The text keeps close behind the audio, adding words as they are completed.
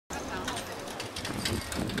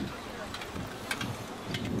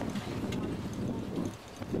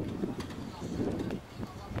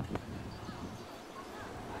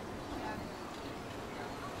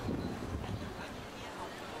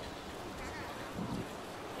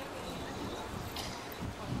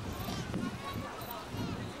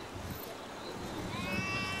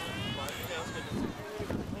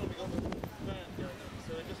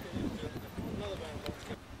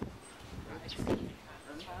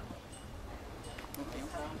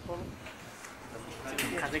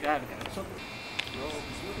風があるから。So the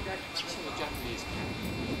Japanese camp,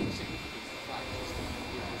 significant fact is that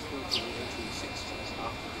it was built in the 1860s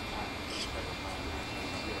after Japan was spread by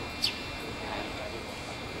Europe, and it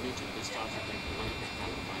immediately started making one of the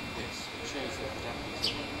camp like this. It shows that the Japanese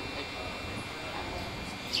were very capable of making a camp.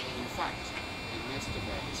 In fact, in most of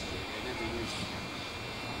their history, they never used a camp.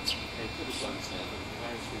 They could have done so, but for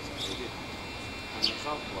various reasons they didn't. And the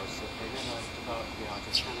result was that they never developed the art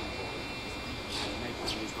of cannonballing and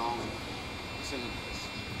making these long cylinders,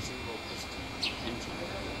 single piston engine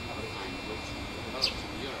of a kind which developed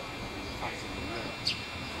in Europe, fighting in Europe,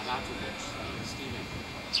 and out of which the steam engine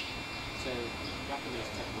comes. So Japanese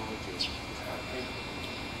technology is quite capable of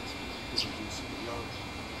producing in Europe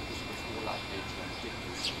because it was more like nature and did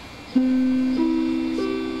do so.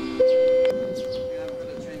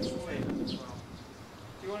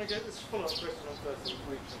 Do you want to get this follow-up question on first before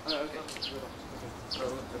we... Oh, okay. So,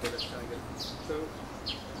 let's try and get it. So,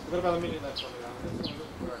 we've got about a minute left on it now. Let's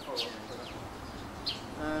follow up.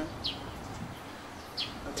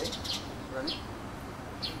 Okay, running.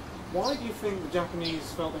 Why do you think the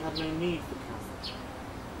Japanese felt they had no need for camp?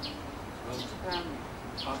 Well, Japan,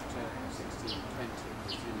 after 1620,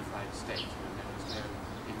 was a unified state when there was no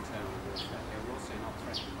internal warfare. They were also not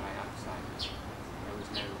threatened by outsiders. There was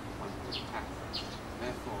no one who would attack them.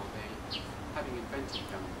 Therefore, having invented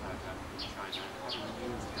gunpowder in China, having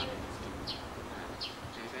used guns in Japan,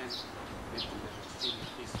 they then lived in an extremely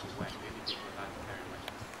peaceful way, really did without carrying weapons.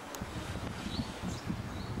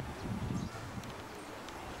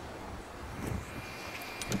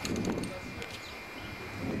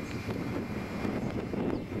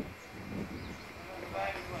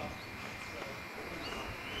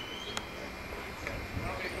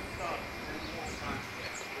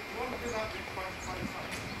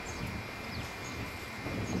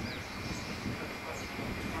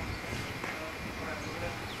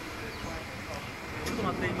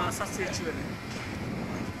今撮影中やね。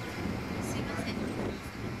すいません。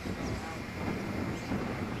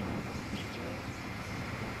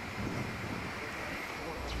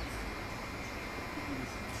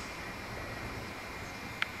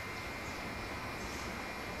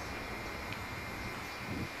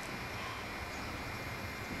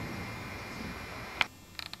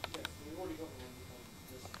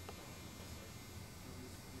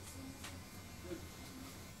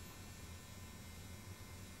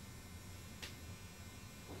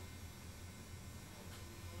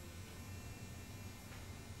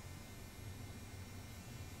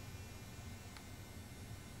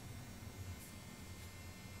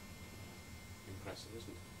Impressive, isn't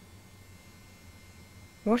it?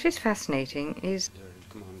 What is fascinating is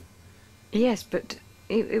Come on. yes, but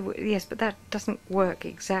that doesn't work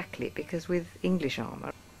exactly because with English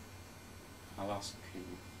armour. I'll ask him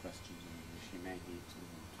questions and she may need to.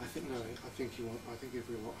 I think no. I think you want. I think if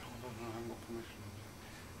we want. No, I haven't got permission.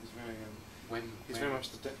 He's very He's very much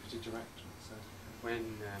the deputy director. So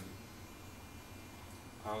when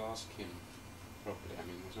I'll ask him properly. I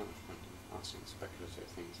mean, there's not much point in asking speculative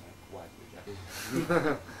things like why the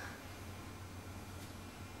Japanese.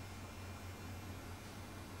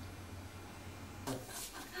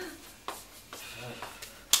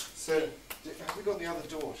 So, have we got the other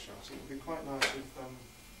door shut? It would be quite nice if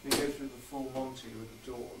we go through the full Monty with the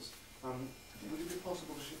doors. Would it be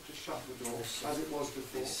possible to shut the door as it was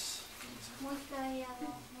before? もう一回元にあっ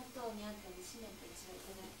たの閉めていた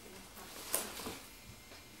だけますか。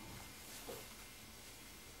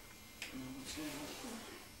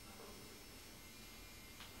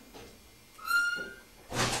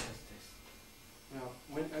Now,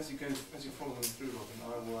 as you follow them through, Robin, I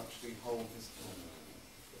will actually hold this door.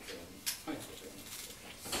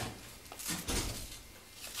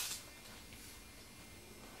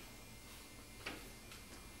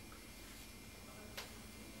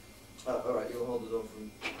 All right, you'll hold the door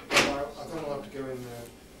from. I don't want to go in there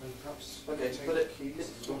and perhaps. Okay, but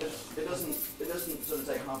it doesn't sort of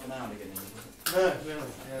take half an hour to get in. No, yeah,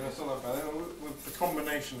 that's all about it. The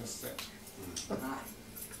combination is set.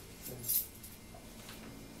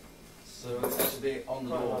 So it's actually be on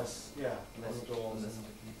the door. Nice. Yeah, on the door. Yes,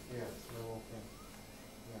 no walking.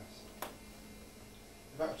 Yes.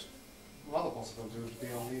 possibility would be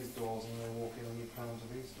on these doors and they walk in and you pound to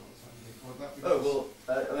these doors. Would that be Oh well,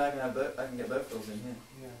 I mean, I can get both doors in here.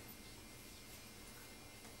 yeah.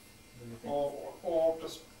 What do you think? Or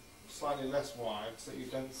just slightly less wide so that you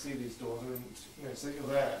don't see these doors, and so that you're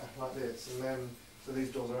there like this, and then so these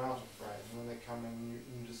doors are out of frame, and when they come in,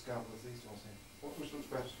 you discover there's these doors here. Which looks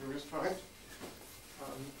better? Shall we just try it?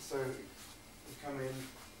 So you come in,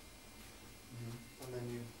 and then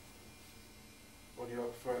you. What do you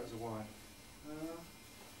prefer it as a wide? I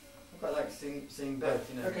quite like seeing both.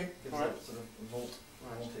 You know, Okay, gives alright. that sort of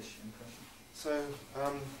vaultish impression. So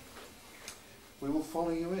we will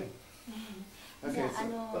follow you in. Okay. じゃあ So,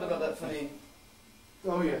 What about that funny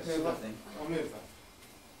oh yes. move that thing? I'll move that.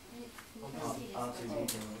 難しいですか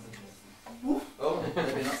R2D. Oh,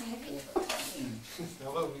 maybe not.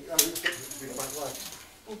 Although I would expect it to be quite light.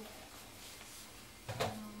 お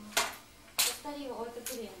二人を置い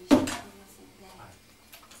てくるようにしておりますので、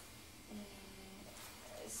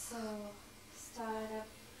so start up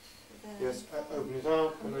the Yes, open it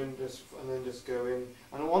up and then just go in.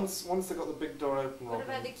 And once they've got the big door open, What about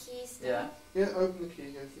Robin. the keys? Yeah. Yeah, open the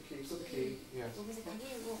key. Yes, the key. Put the key. Yes. ごめんなさい、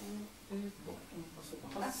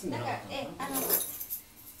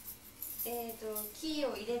鍵をキ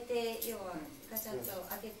ーを入れて要はガチャッと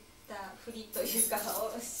開けたふりというか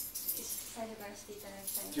を最初からしていただ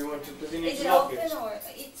きたいんです Do you want to? Does he need Is to it lock open it? or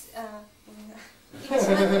it's 今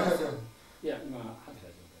閉まってます いや、今、はけた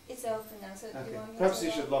状 It's open now, so Okay. you want me Perhaps to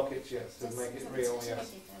you should lock it. Yes, to just make it ちょっと real. 閉め Yes.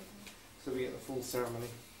 ていただいて So we get the full ceremony.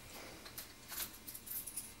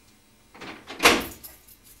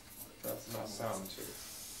 That's a nice sound too.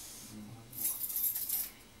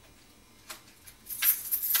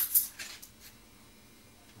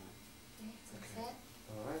 Okay,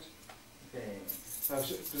 All right. Okay. Now,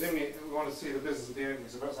 presumably we want to see the business of the opening,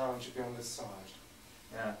 so perhaps Alan should be on this side.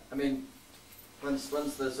 Yeah. I mean, once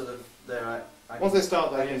they're sort of there, I Once they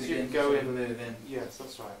start I that, can yes, you begin can to go sort in of and move in. yes,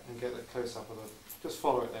 that's right, and get a close up of the. Just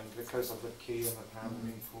follow it then, get a close up of the key and the hand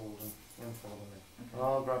being pulled, and then follow them in. Okay. And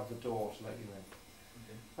I'll grab the door to let you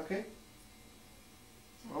in. Okay. Okay.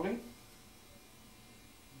 Rolling.